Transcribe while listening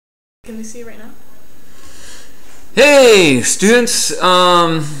Can we see right now? Hey, students.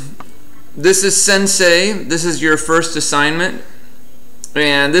 This is Sensei. This is your first assignment.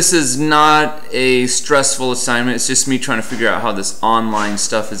 And this is not a stressful assignment. It's just me trying to figure out how this online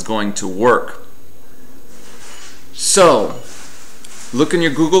stuff is going to work. So, look in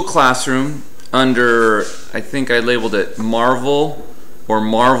your Google Classroom under, I think I labeled it Marvel or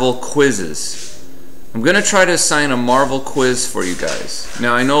Marvel Quizzes. I'm going to try to assign a Marvel quiz for you guys.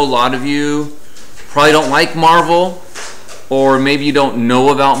 Now, I know a lot of you probably don't like Marvel, or maybe you don't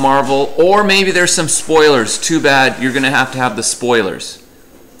know about Marvel, or maybe there's some spoilers. Too bad, you're going to have the spoilers.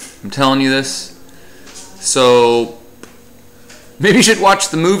 I'm telling you this. So, maybe you should watch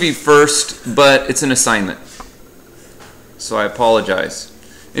the movie first, but it's an assignment. So I apologize.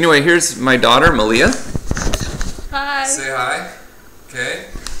 Anyway, here's my daughter, Malia. Hi. Say hi. Okay.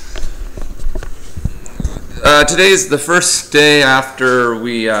 Today is the first day after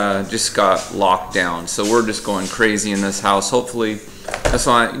we just got locked down, so we're just going crazy in this house. Hopefully, that's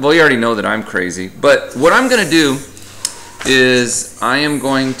why. Well, you already know that I'm crazy. But what I'm going to do is I am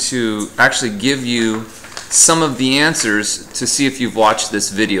going to actually give you some of the answers to see if you've watched this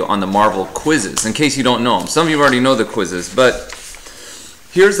video on the Marvel quizzes, in case you don't know them. Some of you already know the quizzes, but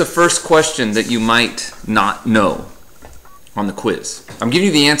here's the first question that you might not know on the quiz. I'm giving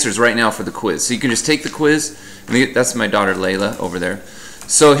you the answers right now for the quiz, so you can just take the quiz. That's my daughter Layla over there.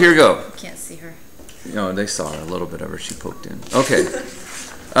 So here we go. Can't see her. No, they saw a little bit of her. She poked in. Okay.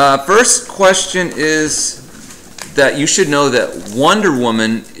 First question is that you should know that Wonder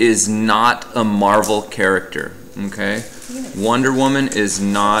Woman is not a Marvel character. Okay? Wonder Woman is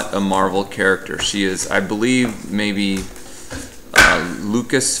not a Marvel character. She is, I believe, maybe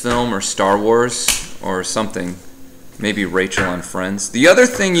Lucasfilm or Star Wars or something. Maybe Rachel on Friends. The other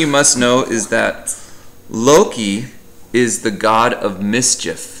thing you must know is that Loki is the god of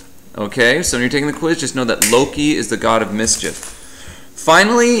mischief. Okay? So when you're taking the quiz, just know that Loki is the god of mischief.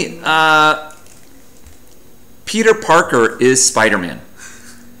 Finally, Peter Parker is Spider-Man.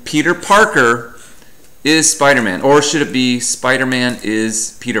 Peter Parker is Spider-Man. Or should it be Spider-Man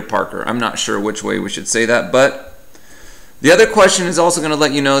is Peter Parker? I'm not sure which way we should say that. But the other question is also going to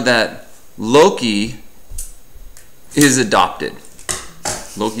let you know that Loki is adopted.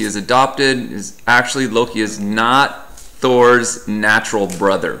 Loki is adopted. Loki is not Thor's natural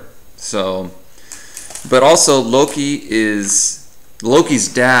brother. So, but also Loki's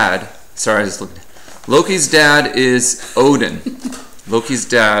dad. Sorry, I just looked. Loki's dad is Odin. Loki's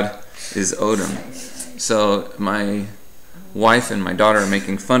dad is Odin. So my wife and my daughter are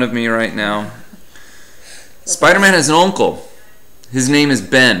making fun of me right now. Spider-Man has an uncle. His name is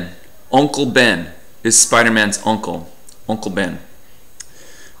Ben. Uncle Ben is Spider-Man's uncle. Uncle Ben.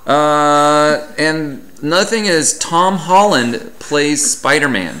 And another thing is Tom Holland plays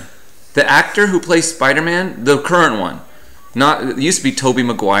Spider-Man. The actor who plays Spider-Man, the current one. It used to be Tobey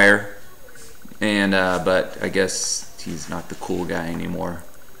Maguire. And but I guess he's not the cool guy anymore.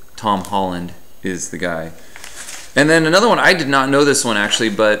 Tom Holland is the guy. And then another one, I did not know this one actually,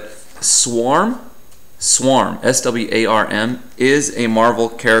 but Swarm, S-W-A-R-M, is a Marvel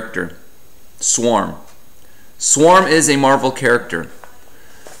character. Swarm is a Marvel character.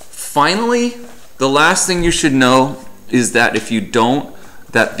 Finally, the last thing you should know is that if you don't,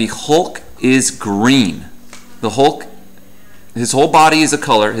 that the Hulk is green. The Hulk, his whole body is a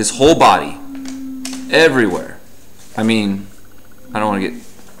color, his whole body. Everywhere. I mean,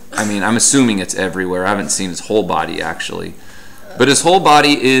 I'm assuming it's everywhere. I haven't seen his whole body actually. But his whole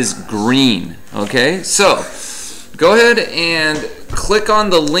body is green. Okay? So, go ahead and click on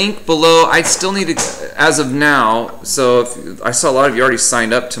the link below. I still need to, as of now, so I saw a lot of you already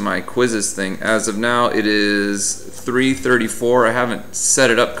signed up to my quizzes thing. As of now, it is 3:34. I haven't set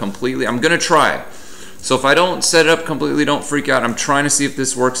it up completely. I'm going to try. So if I don't set it up completely, don't freak out. I'm trying to see if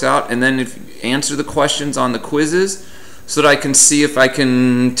this works out. And then if you answer the questions on the quizzes so that I can see if I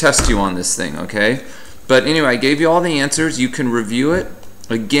can test you on this thing, okay? But anyway, I gave you all the answers. You can review it.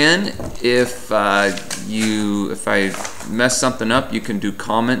 Again, if I mess something up, you can do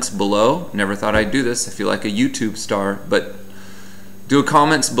comments below. Never thought I'd do this. I feel like a YouTube star. But do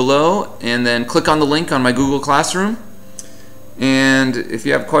comments below and then click on the link on my Google Classroom. And if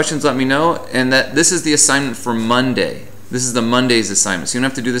you have questions, let me know. And this is the assignment for Monday. This is the Monday's assignment. So you don't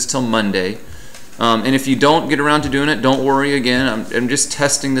have to do this till Monday. And if you don't get around to doing it, don't worry again. I'm just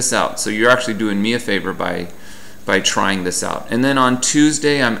testing this out. So you're actually doing me a favor by trying this out. And then on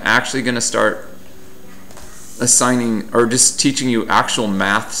Tuesday, I'm actually going to start assigning or just teaching you actual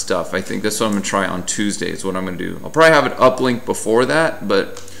math stuff. I think that's what I'm going to try on Tuesday is what I'm going to do. I'll probably have it uplinked before that,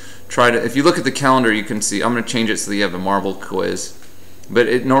 but try to, if you look at the calendar, you can see I'm going to change it so that you have a Marvel quiz. but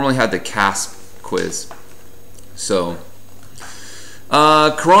it normally had the CASP quiz. So,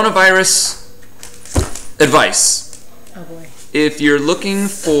 coronavirus advice. Oh boy. If you're looking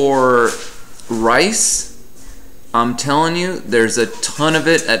for rice, I'm telling you, there's a ton of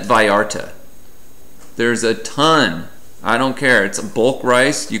it at Vallarta. There's a ton. I don't care. It's a bulk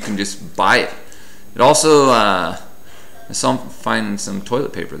rice. You can just buy it. It also, I saw him find some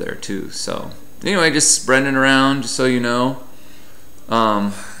toilet paper there too. So anyway, just spreading it around just so you know.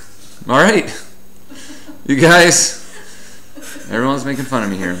 All right, you guys. Everyone's making fun of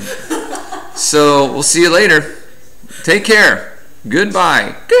me here. So we'll see you later. Take care.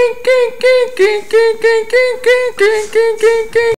 Goodbye.